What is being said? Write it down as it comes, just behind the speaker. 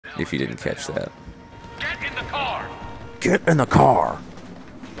If you didn't catch that. Get in the car! Get in the car!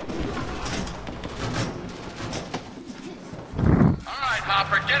 Alright,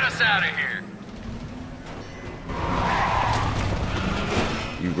 Hopper, get us out of here!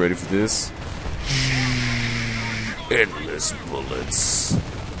 You ready for this? Endless bullets.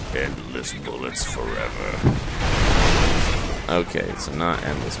 Endless bullets forever. Okay, so not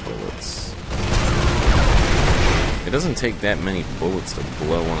endless bullets. It doesn't take that many bullets to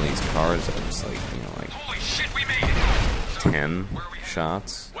blow one of these cars up. It's like, you know, like Holy shit, we made it! 10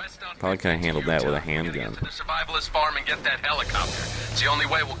 shots. Probably could have handled that with a handgun. To the survivalist farm and get that helicopter. It's the only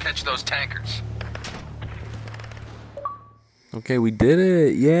way we'll catch those tankers. Okay, we did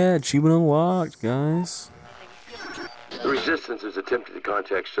it. Yeah, achievement unlocked, guys. The Resistance has attempted to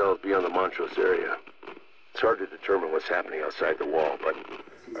contact cells beyond the Montrose area. It's hard to determine what's happening outside the wall, but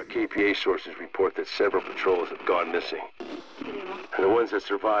our KPA sources report that several patrols have gone missing. And the ones that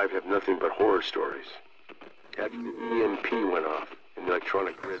survive have nothing but horror stories. After the EMP went off, and the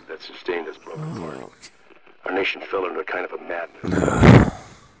electronic grid that sustained us broke apart, our nation fell into kind of a madness.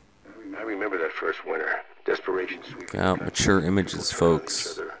 I remember that first winter. Desperation sweeping. Got mature images,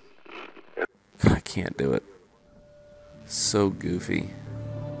 folks. I can't do it. So goofy.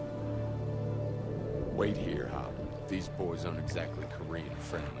 Wait here, Hop. These boys aren't exactly Korean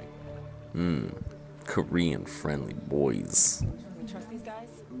friendly. Korean friendly boys. We trust these guys?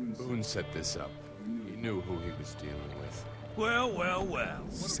 Boone set this up. He knew who he was dealing with. Well.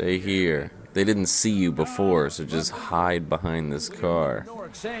 Stay here. They didn't see you before, so just hide behind this car.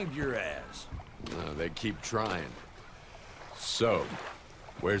 Nork saved your ass. No, they keep trying. So,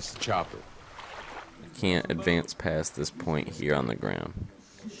 where's the chopper? Can't advance past this point here on the ground.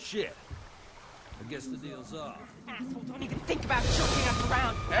 Shit. I guess the deal's off. Asshole, don't even think about joking us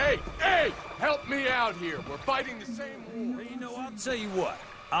around. Hey! Help me out here. We're fighting the same war. Hey, you know, I'll tell you what.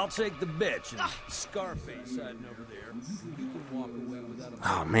 I'll take the bitch and Scarface hiding over there. You can walk away without a...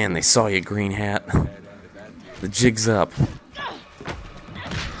 Oh man, they saw you, Green Hat. The jig's up.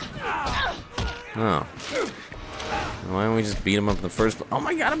 Oh. Why don't we just beat him up in the first place? Oh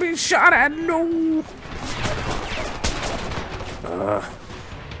my god, I'm being shot at! No!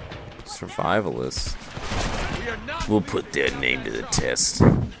 Survivalists. We'll put their name to the test.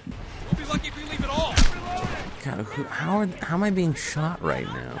 We'll be lucky if we leave it all! God, how am I being shot right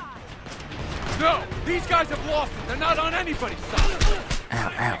now? No! These guys have lost it! They're not on anybody's side!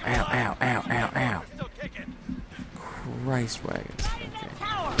 Ow. Christ wagons. Okay.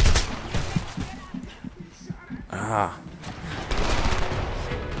 Ah.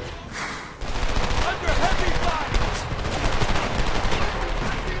 Under heavy fire!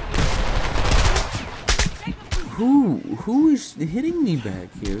 Who is hitting me back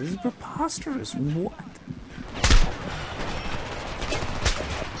here? This is preposterous. What?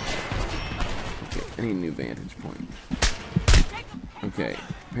 Okay, I need a new vantage point. Okay,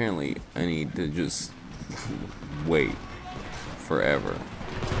 apparently I need to just wait forever.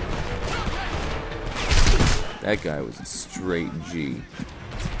 That guy was a straight G.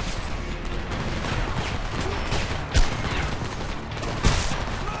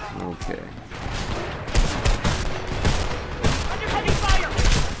 Okay.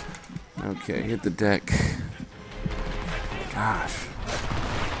 Okay, hit the deck. Gosh.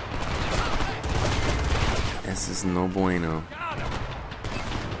 This is no bueno.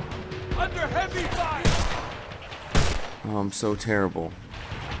 Under heavy fire! Oh, I'm so terrible.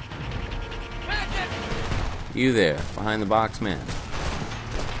 You there, behind the box, man.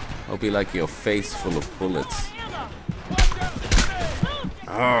 Hope you like your face full of bullets.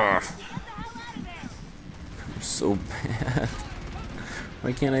 Ugh. I'm so bad.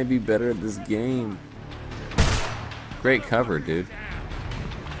 Why can't I be better at this game? Great cover, dude.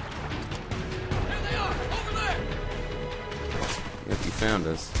 Yep, you found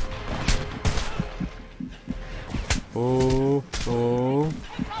us. Oh.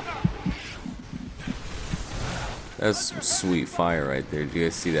 That's some sweet fire right there. Do you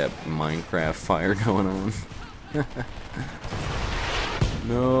guys see that Minecraft fire going on?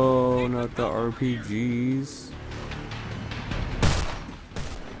 No, not the RPGs.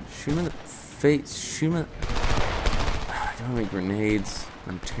 Shoot him in the face. Shoot him in the... I don't have any grenades.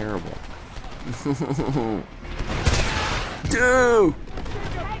 I'm terrible. Dude!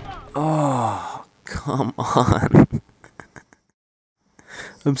 Oh, come on.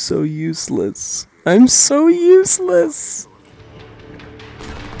 I'm so useless. I'm so useless.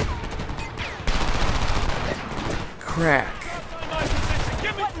 Crack.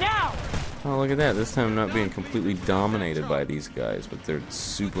 What now? Oh, look at that. This time I'm not being completely dominated by these guys, but their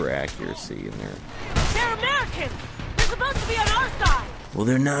super accuracy and their... They're Americans! They're supposed to be on our side! Well,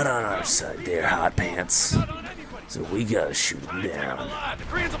 they're not on our side there, hot pants. So we gotta shoot them down. The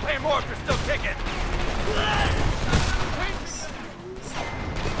Koreans will pay more if they're still kicking.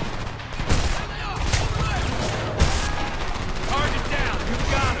 Target down. You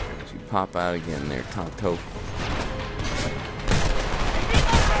got him. You pop out again there, Tonto.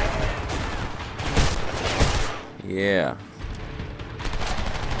 Yeah.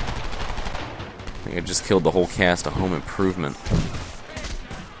 I think I just killed the whole cast of Home Improvement.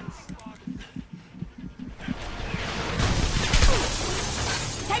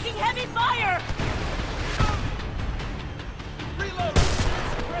 Taking heavy fire!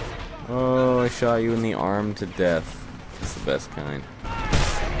 Oh, I shot you in the arm to death. That's the best kind.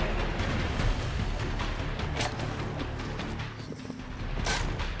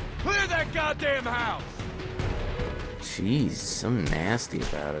 Clear that goddamn house. Jeez, so nasty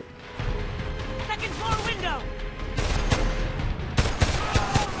about it. Second floor window!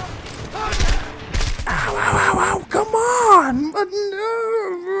 Ow, ow, ow, ow, come on! But no!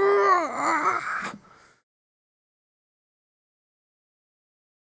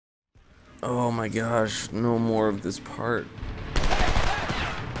 Oh my gosh, no more of this part.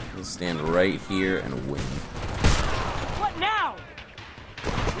 I'll stand right here and win. What now?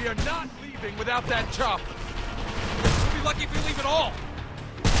 We are not leaving without that chopper. We'll be lucky if we leave at all.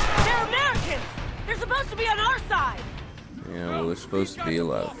 They're Americans! They're supposed to be on our side! Yeah, well, they're supposed to be a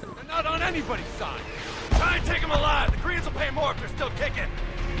lot of things. They're not on anybody's side. Try and take them alive. The Koreans will pay more if they're still kicking.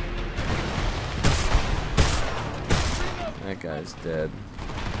 That guy's dead.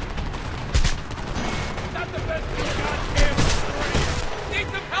 Not the best in the goddamn story. Need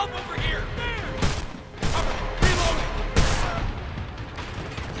some help over here. Cover me.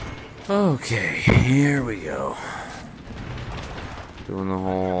 Reloading. Okay, here we go. Doing the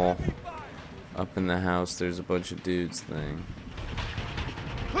whole up in the house, there's a bunch of dudes thing.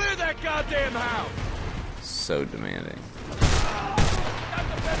 Clear that goddamn house. So demanding. Not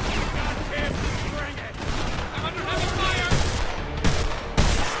the best in the goddamn string it. I'm under heavy fire.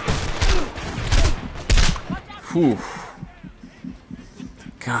 Whew.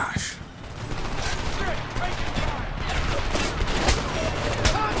 Gosh.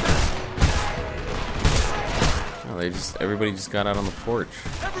 Oh, everybody just got out on the porch.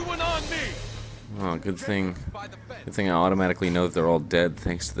 Everyone on me. Oh, good thing I automatically know that they're all dead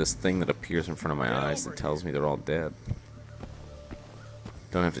thanks to this thing that appears in front of my eyes that tells me they're all dead.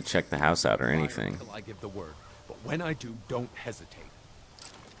 Don't have to check the house out or anything. Until I give the word. But when I do, don't hesitate.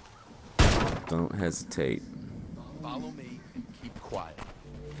 Don't hesitate. Follow me and keep quiet.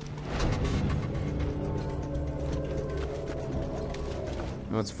 You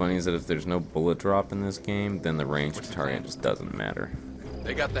know what's funny is that if there's no bullet drop in this game, then the range of target just doesn't matter.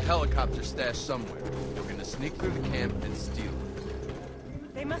 They got the helicopter stashed somewhere. We're gonna sneak through the camp and steal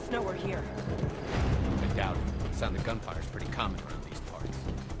it. They must know we're here. I doubt it. The sound of gunfire's pretty common around these parts.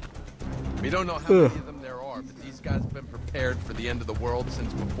 We don't know how many of them there are, but these guys have been prepared for the end of the world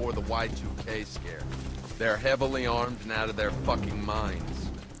since before the Y2K scare. They're heavily armed and out of their fucking minds.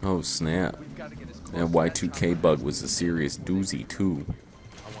 Oh snap. We've got to get as close That Y2K bug was a serious doozy too.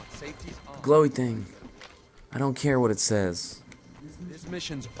 I want safety's on. Glowy thing. I don't care what it says. This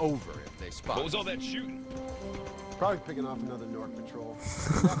mission's over if they spot. What was all that shooting? Probably picking off another North Patrol.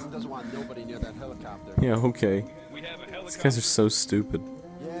 Captain doesn't want nobody near that helicopter. Yeah, okay. We have a These helicopter. guys are so stupid.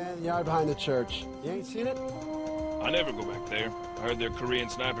 Yeah, in the yard behind the church. You ain't seen it? I never go back there. I heard there are Korean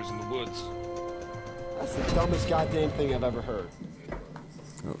snipers in the woods. That's the dumbest goddamn thing I've ever heard.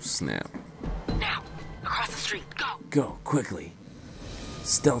 Oh snap. Now! Across the street, go! Go, quickly.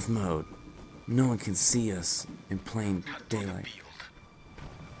 Stealth mode. No one can see us in plain daylight.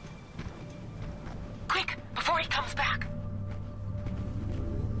 Quick, before he comes back!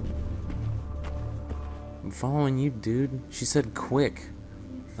 I'm following you, dude. She said quick.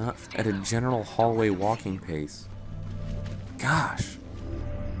 Not at a general hallway walking pace. Gosh.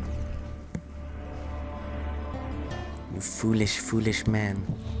 You foolish, foolish man.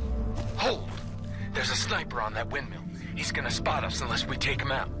 Hold! There's a sniper on that windmill. He's gonna spot us unless we take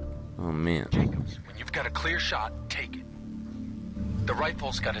him out. Oh man. Jacobs, when you've got a clear shot, take it. The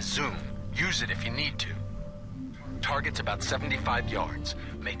rifle's got a zoom. Use it if you need to. Target's about 75 yards.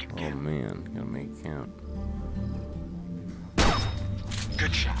 Make it Oh count. man. Gotta make it count.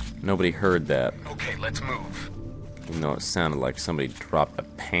 Good shot. Nobody heard that. Okay, let's move. Even though it sounded like somebody dropped a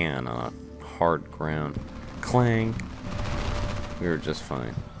pan on a hard ground. Clang. We were just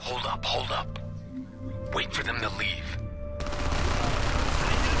fine. Hold up, hold up. Wait for them to leave.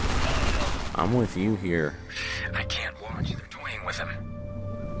 I'm with you here. I can't watch. They're toying with him.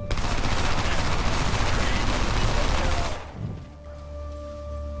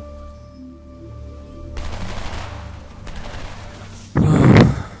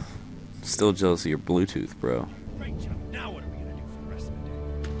 still jealous of your Bluetooth, bro. Great job. Now what are we gonna do for the rest of the day?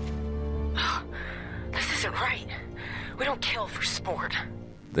 This isn't right. We don't kill for sport.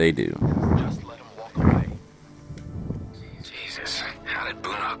 They do. Just let him walk away. Jesus, how did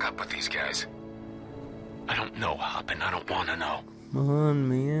Boone hook up with these guys? I don't know, Hop, and I don't want to know. Come on,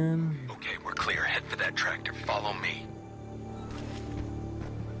 man. Okay, we're clear. Head for that tractor. Follow me.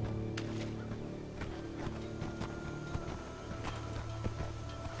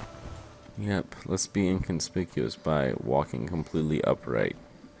 Yep, let's be inconspicuous by walking completely upright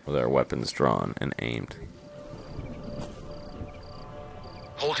with our weapons drawn and aimed.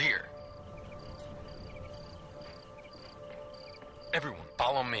 Hold here. Everyone,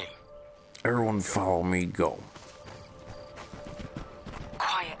 follow me. Everyone follow me, go.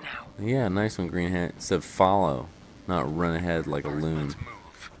 Quiet now. Yeah, nice one, Green Hat. It said follow, not run ahead like a loon. Let's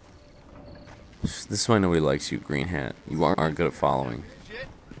move. This is why nobody likes you, Green Hat. You aren't good at following.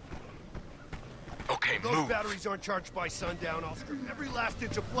 Okay, Those move. batteries aren't charged by sundown. I'll strip every last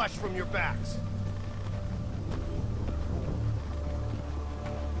inch of flesh from your backs.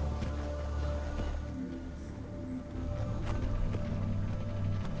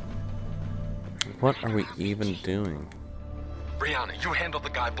 What are we even doing? Brianna, you handle the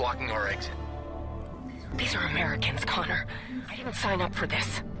guy blocking our exit. These are Americans, Connor. I didn't sign up for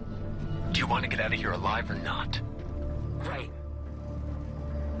this. Do you want to get out of here alive or not? Right.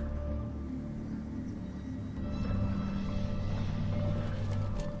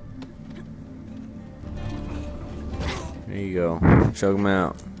 There you go. Choke him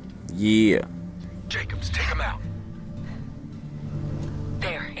out. Yeah. Jacobs, take him out.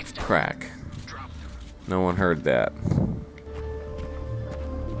 There, it's done. Crack. Drop them. No one heard that.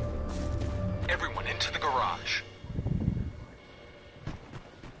 Everyone into the garage.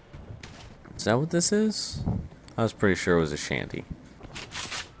 Is that what this is? I was pretty sure it was a shanty.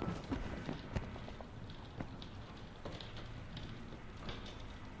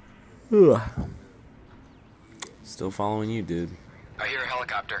 Ugh. Still following you, dude. I hear a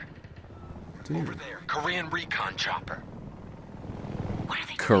helicopter. Over there. Korean recon chopper. What are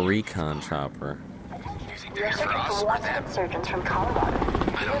they Korecon chopper. You think they're here for us or them? surgeons from Colorado.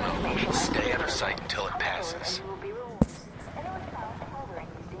 I don't know. Stay out of sight until it passes.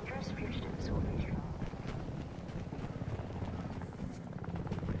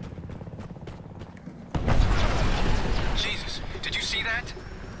 Jesus, did you see that?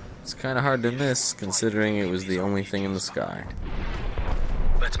 It's kind of hard to miss, considering it was the only thing in the sky.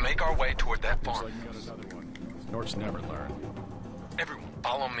 Let's make our way toward that farm. Like you got another one. Norks never learn. Everyone,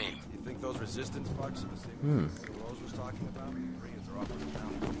 follow me. You think those resistance bugs are the same as the Rose was talking about? Koreans are off on the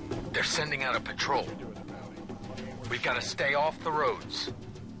mountain. They're sending out a patrol. We've got to stay off the roads.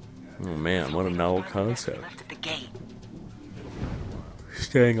 Oh man, what a novel concept. Left at the gate.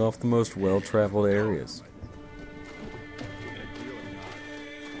 Staying off the most well-traveled areas.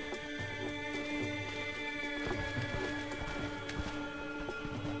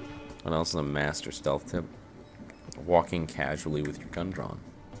 What else is a master stealth tip? Walking casually with your gun drawn.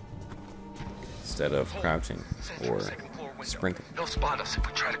 Instead of crouching or sprinting. They'll spot us if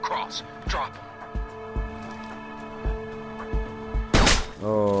we try to cross. Drop them.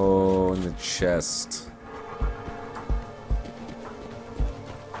 Oh, in the chest.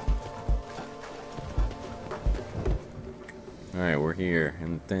 Alright, we're here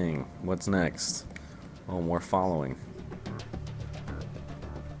in the thing. What's next? Oh, more following.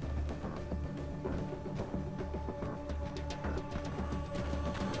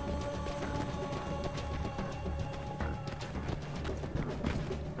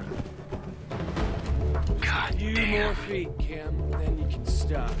 God Few more damn. feet, Kim, then you can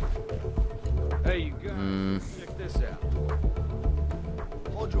stop. Hey, you guys, check this out.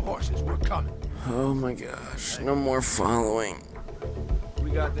 Hold your horses. We're coming. Oh my gosh, no more following.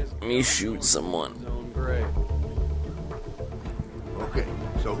 We got this. Me shoot someone. Zone gray. Okay,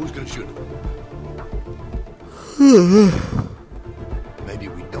 so who's gonna shoot him? Maybe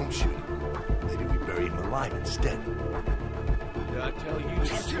we don't shoot him. Maybe we bury him alive instead. Did I tell you to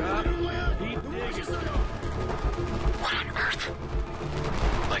stop? Keep digging. What on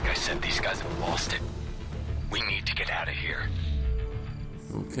earth? Like I said, these guys have lost it. We need to get out of here.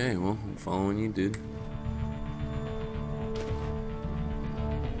 Okay, well, I'm following you, dude.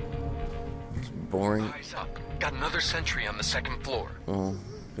 It's boring. Eyes up. Got another sentry on the second floor. Well,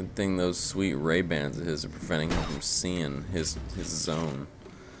 good thing those sweet Ray-Bans of his are preventing him from seeing his zone.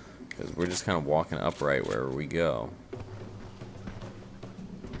 Because we're just kind of walking upright wherever we go.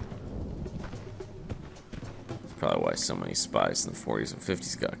 That's probably why so many spies in the 40s and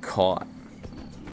 50s got caught.